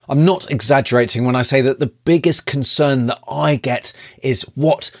I'm not exaggerating when I say that the biggest concern that I get is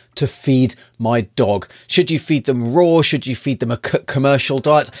what to feed my dog. Should you feed them raw? Should you feed them a cooked commercial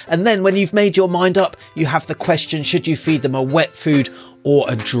diet? And then when you've made your mind up, you have the question, should you feed them a wet food or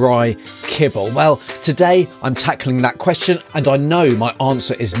a dry kibble? Well, today I'm tackling that question, and I know my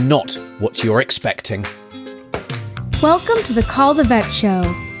answer is not what you're expecting. Welcome to the Call the Vet Show,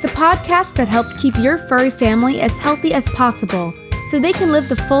 the podcast that helps keep your furry family as healthy as possible so they can live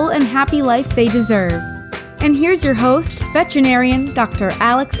the full and happy life they deserve. And here's your host, veterinarian Dr.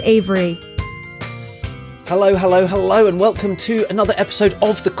 Alex Avery. Hello, and welcome to another episode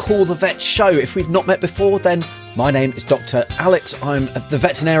of the Call the Vet Show. If we've not met before, then my name is Dr. Alex. I'm the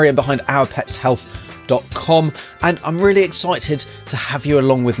veterinarian behind OurPetsHealth.com, and I'm really excited to have you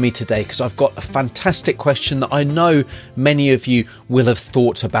along with me today because I've got a fantastic question that I know many of you will have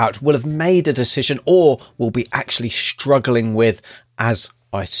thought about, will have made a decision, or will be actually struggling with as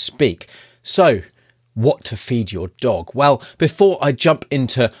I speak. So, what to feed your dog? Well, before I jump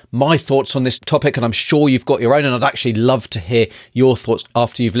into my thoughts on this topic, and I'm sure you've got your own, and I'd actually love to hear your thoughts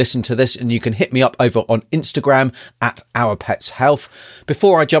after you've listened to this, and you can hit me up over on Instagram at OurPetsHealth.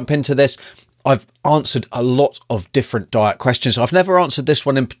 Before I jump into this, I've answered a lot of different diet questions. I've never answered this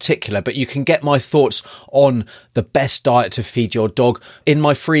one in particular, but you can get my thoughts on the best diet to feed your dog in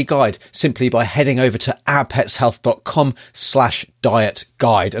my free guide simply by heading over to ourpetshealth.com/diet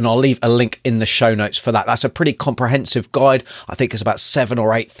guide. And I'll leave a link in the show notes for that. That's a pretty comprehensive guide. I think it's about 7,000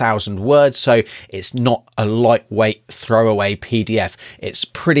 or 8,000 words. So it's not a lightweight throwaway PDF. It's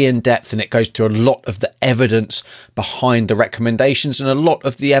pretty in depth, and it goes through a lot of the evidence behind the recommendations and a lot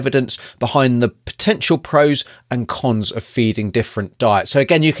of the evidence behind the potential pros and cons of feeding different diets. So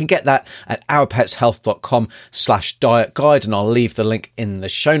again, you can get that at ourpetshealth.com/diet guide, and I'll leave the link in the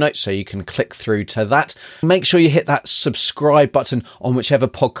show notes so you can click through to that. Make sure you hit that subscribe button on whichever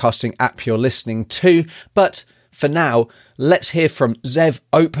podcasting app you're listening to. But for now, let's hear from Zev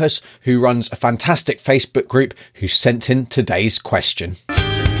Opus, who runs a fantastic Facebook group, who sent in today's question.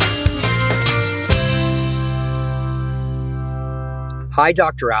 Hi,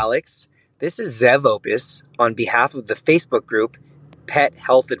 Dr. Alex. This is Zev Opus on behalf of the Facebook group Pet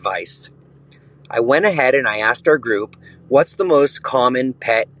Health Advice. I went ahead and I asked our group, what's the most common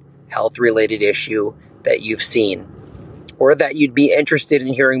pet health related issue that you've seen or that you'd be interested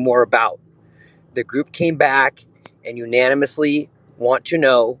in hearing more about? The group came back and unanimously want to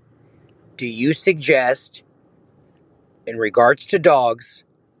know, do you suggest, in regards to dogs,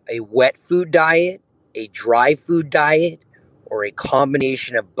 a wet food diet, a dry food diet, or a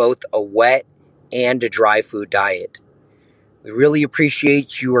combination of both a wet and a dry food diet? We really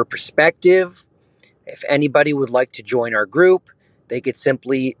appreciate your perspective. If anybody would like to join our group, they could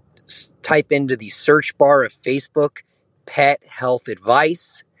simply type into the search bar of Facebook, Pet Health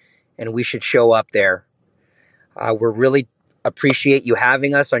Advice, and we should show up there. We really appreciate you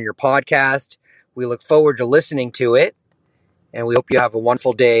having us on your podcast. We look forward to listening to it, and we hope you have a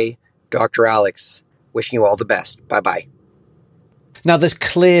wonderful day. Dr. Alex, wishing you all the best. Bye-bye. Now, there's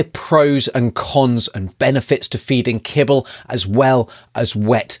clear pros and cons and benefits to feeding kibble as well as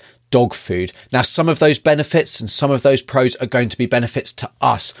wet dog food. Now, some of those benefits and some of those pros are going to be benefits to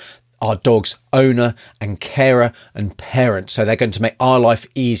us, our dog's owner and carer and parent. So they're going to make our life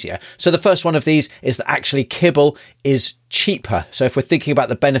easier. So the first one of these is that actually kibble is cheaper. So if we're thinking about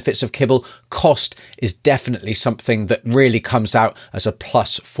the benefits of kibble, cost is definitely something that really comes out as a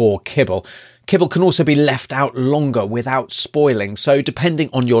plus for kibble. Kibble can also be left out longer without spoiling. So depending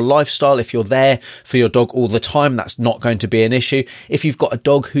on your lifestyle, if you're there for your dog all the time, that's not going to be an issue. If you've got a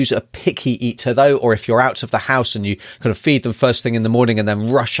dog who's a picky eater though, or if you're out of the house and you kind of feed them first thing in the morning and then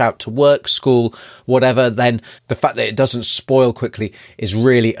rush out to work, school, whatever, then the fact that it doesn't spoil quickly is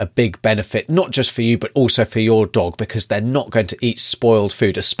really a big benefit, not just for you, but also for your dog, because they're not going to eat spoiled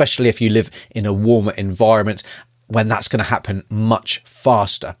food, especially if you live in a warmer environment, when that's going to happen much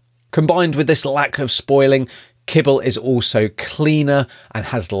faster. Combined with this lack of spoiling, kibble is also cleaner and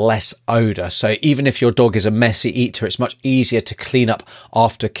has less odour. So even if your dog is a messy eater, it's much easier to clean up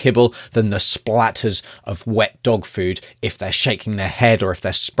after kibble than the splatters of wet dog food if they're shaking their head or if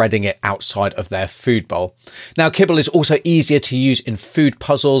they're spreading it outside of their food bowl. Now, kibble is also easier to use in food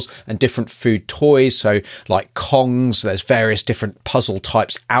puzzles and different food toys. So like Kongs, there's various different puzzle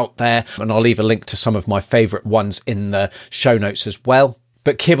types out there. And I'll leave a link to some of my favourite ones in the show notes as well.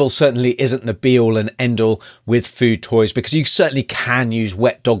 But kibble certainly isn't the be-all and end-all with food toys, because you certainly can use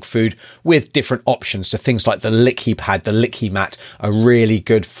wet dog food with different options. So things like the Licky Pad, the Licky Mat are really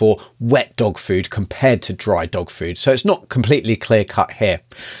good for wet dog food compared to dry dog food. So it's not completely clear-cut here.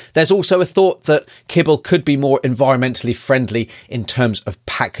 There's also a thought that kibble could be more environmentally friendly in terms of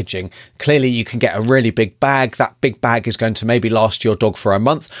packaging. Clearly, you can get a really big bag. That big bag is going to maybe last your dog for a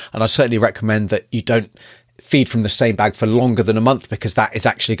month. And I certainly recommend that you don't feed from the same bag for longer than a month, because that is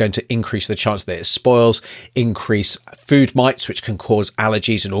actually going to increase the chance that it spoils, increase food mites, which can cause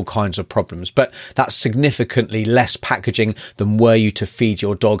allergies and all kinds of problems. But that's significantly less packaging than were you to feed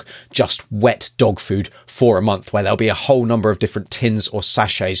your dog just wet dog food for a month, where there'll be a whole number of different tins or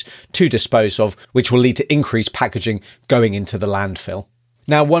sachets to dispose of, which will lead to increased packaging going into the landfill.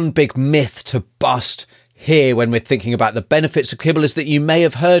 Now, one big myth to bust here when we're thinking about the benefits of kibble is that you may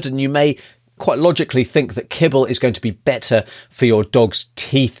have heard, and you may quite logically think, that kibble is going to be better for your dog's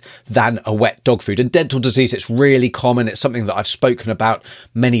teeth than a wet dog food. And dental disease, it's really common. It's something that I've spoken about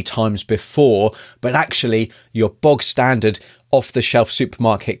many times before, but actually your bog standard off-the-shelf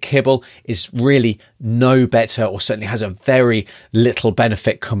supermarket kibble is really no better, or certainly has a very little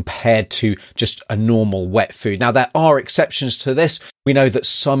benefit compared to just a normal wet food. Now, there are exceptions to this. We know that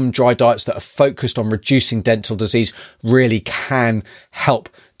some dry diets that are focused on reducing dental disease really can help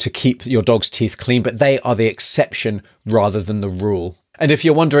to keep your dog's teeth clean, but they are the exception rather than the rule. And if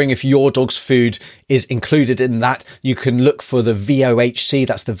you're wondering if your dog's food is included in that, you can look for the VOHC,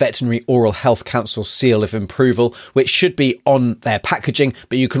 that's the Veterinary Oral Health Council seal of approval, which should be on their packaging,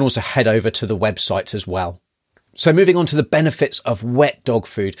 but you can also head over to the website as well. So moving on to the benefits of wet dog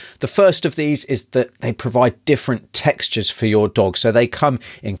food. The first of these is that they provide different textures for your dog. So they come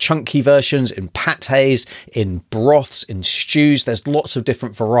in chunky versions, in pâtés, in broths, in stews. There's lots of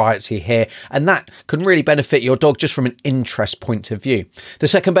different variety here, and that can really benefit your dog just from an interest point of view. The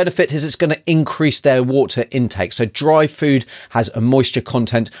second benefit is it's going to increase their water intake. So dry food has a moisture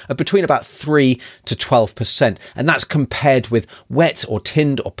content of between about 3 to 12%, and that's compared with wet or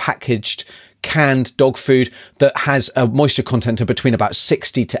tinned or packaged canned dog food that has a moisture content of between about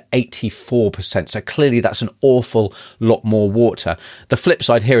 60 to 84%. So clearly that's an awful lot more water. The flip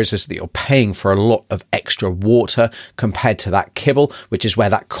side here is that you're paying for a lot of extra water compared to that kibble, which is where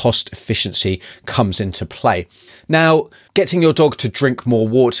that cost efficiency comes into play. Now, getting your dog to drink more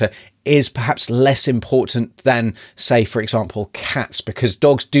water is perhaps less important than, say, for example, cats, because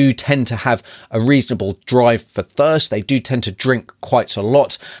dogs do tend to have a reasonable drive for thirst. They do tend to drink quite a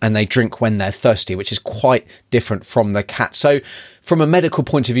lot, and they drink when they're thirsty, which is quite different from the cat. So from a medical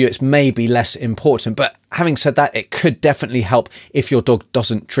point of view, it's maybe less important. But having said that, it could definitely help if your dog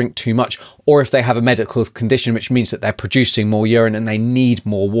doesn't drink too much, or if they have a medical condition, which means that they're producing more urine and they need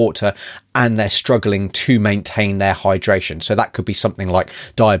more water and they're struggling to maintain their hydration. So that could be something like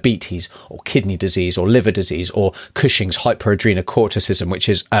diabetes or kidney disease or liver disease or Cushing's hyperadrenocorticism, which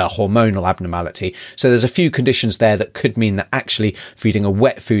is a hormonal abnormality. So there's a few conditions there that could mean that actually feeding a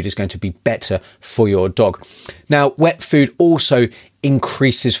wet food is going to be better for your dog. Now, wet food also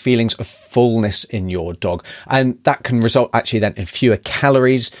increases feelings of fullness in your dog, and that can result actually then in fewer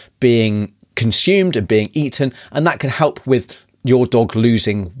calories being consumed and being eaten, and that can help with your dog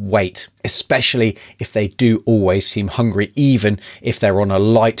losing weight, especially if they do always seem hungry, even if they're on a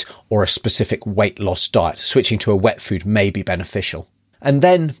light or a specific weight loss diet. Switching to a wet food may be beneficial. And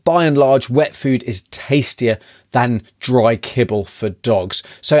then, by and large, wet food is tastier than dry kibble for dogs.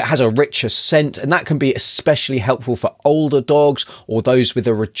 So it has a richer scent, and that can be especially helpful for older dogs or those with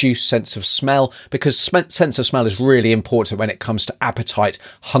a reduced sense of smell, because sense of smell is really important when it comes to appetite,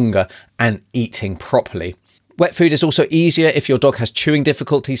 hunger, and eating properly. Wet food is also easier if your dog has chewing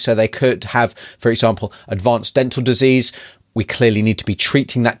difficulties, so they could have, for example, advanced dental disease. We clearly need to be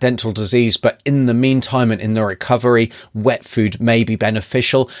treating that dental disease, but in the meantime and in the recovery, wet food may be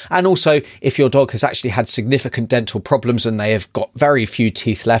beneficial. And also, if your dog has actually had significant dental problems and they have got very few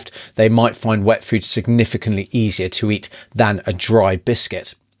teeth left, they might find wet food significantly easier to eat than a dry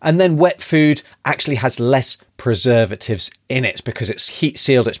biscuit. And then wet food actually has less preservatives in it because it's heat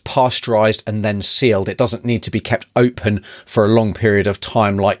sealed, it's pasteurized and then sealed. It doesn't need to be kept open for a long period of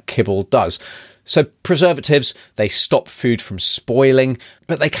time like kibble does. So preservatives, they stop food from spoiling,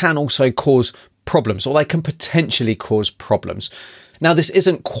 but they can also cause problems, or they can potentially cause problems. Now, this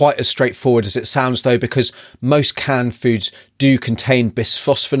isn't quite as straightforward as it sounds, though, because most canned foods do contain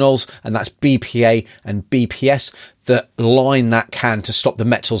bisphosphonols, and that's BPA and BPS, that line that can to stop the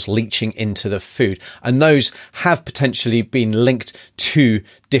metals leaching into the food. And those have potentially been linked to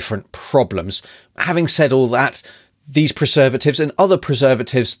different problems. Having said all that, these preservatives and other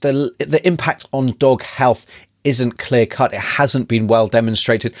preservatives, the impact on dog health isn't clear cut, it hasn't been well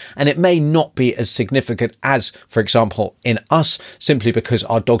demonstrated, and it may not be as significant as, for example, in us, simply because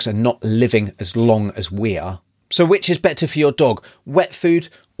our dogs are not living as long as we are. So which is better for your dog, wet food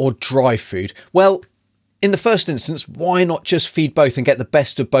or dry food? Well, in the first instance, why not just feed both and get the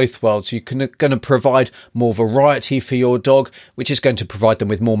best of both worlds? You're going to provide more variety for your dog, which is going to provide them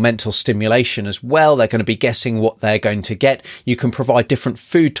with more mental stimulation as well. They're going to be guessing what they're going to get. You can provide different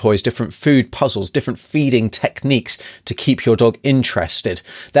food toys, different food puzzles, different feeding techniques to keep your dog interested.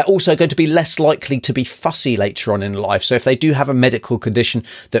 They're also going to be less likely to be fussy later on in life. So if they do have a medical condition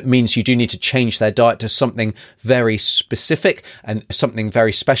that means you do need to change their diet to something very specific and something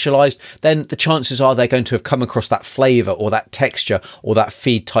very specialized, then the chances are they're going to have come across that flavor or that texture or that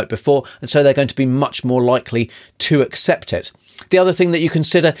feed type before, and so they're going to be much more likely to accept it. The other thing that you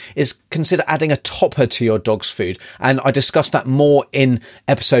consider adding a topper to your dog's food, and I discussed that more in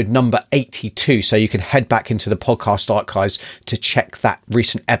episode number 82, so you can head back into the podcast archives to check that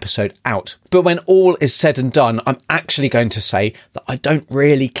recent episode out. But when all is said and done, I'm actually going to say that I don't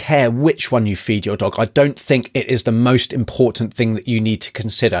really care which one you feed your dog. I don't think it is the most important thing that you need to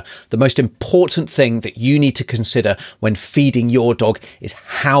consider. The most important thing that you need to consider when feeding your dog is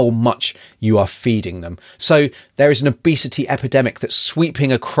how much you are feeding them. So there is an obesity epidemic that's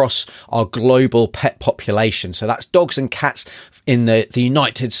sweeping across our global pet population. So that's dogs and cats in the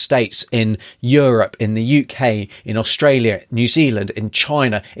United States, in Europe, in the UK, in Australia, New Zealand, in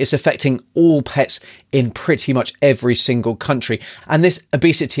China. It's affecting all pets in pretty much every single country. And this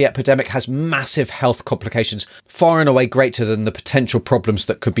obesity epidemic has massive health complications, far and away greater than the potential problems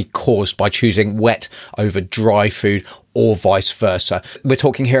that could be caused by choosing wet over dry food or vice versa. We're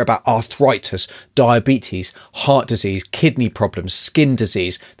talking here about arthritis, diabetes, heart disease, kidney problems, skin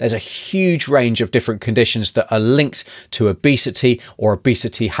disease. There's a huge range of different conditions that are linked to obesity, or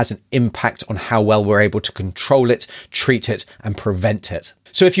obesity has an impact on how well we're able to control it, treat it, and prevent it.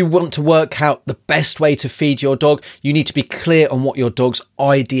 So if you want to work out the best way to feed your dog, you need to be clear on what your dog's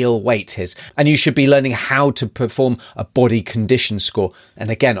ideal weight is. And you should be learning how to perform a body condition score. And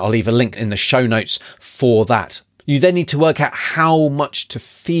again, I'll leave a link in the show notes for that. You then need to work out how much to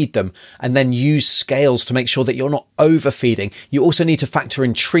feed them and then use scales to make sure that you're not overfeeding. You also need to factor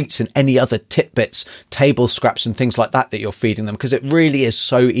in treats and any other tidbits, table scraps and things like that you're feeding them, because it really is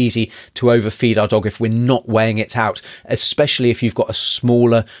so easy to overfeed our dog if we're not weighing it out, especially if you've got a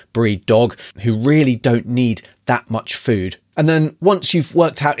smaller breed dog who really don't need that much food. And then once you've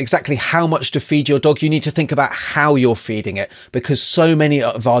worked out exactly how much to feed your dog, you need to think about how you're feeding it, because so many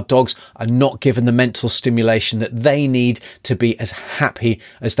of our dogs are not given the mental stimulation that they need to be as happy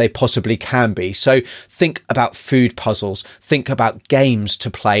as they possibly can be. So think about food puzzles, think about games to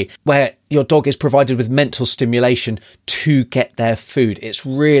play where your dog is provided with mental stimulation to get their food. It's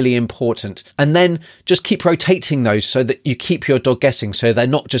really important. And then just keep rotating those so that you keep your dog guessing, so they're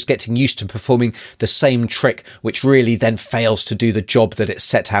not just getting used to performing the same trick, which really then fails to do the job that it's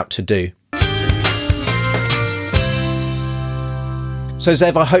set out to do. So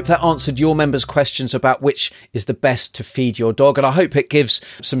Zev, I hope that answered your members' questions about which is the best to feed your dog, and I hope it gives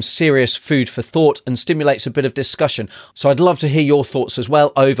some serious food for thought and stimulates a bit of discussion. So I'd love to hear your thoughts as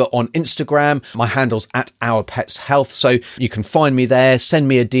well over on Instagram. My handle's @OurPetsHealth, so you can find me there, send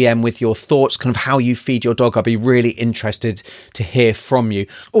me a DM with your thoughts, kind of how you feed your dog. I'd be really interested to hear from you.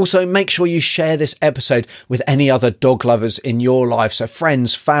 Also, make sure you share this episode with any other dog lovers in your life, so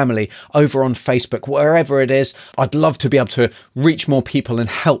friends, family, over on Facebook, wherever it is. I'd love to be able to reach more people and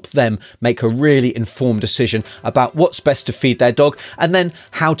help them make a really informed decision about what's best to feed their dog, and then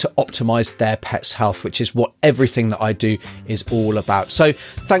how to optimize their pet's health, which is what everything that I do is all about. So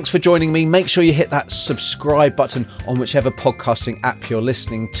thanks for joining me. Make sure you hit that subscribe button on whichever podcasting app you're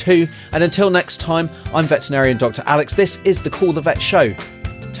listening to. And until next time, I'm veterinarian Dr. Alex. This is the Call the Vet Show.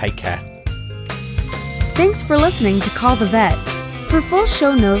 Take care. Thanks for listening to Call the Vet. For full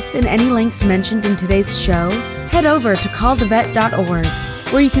show notes and any links mentioned in today's show, head over to callthevet.org,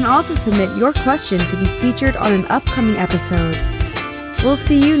 where you can also submit your question to be featured on an upcoming episode. We'll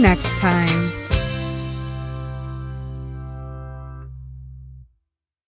see you next time.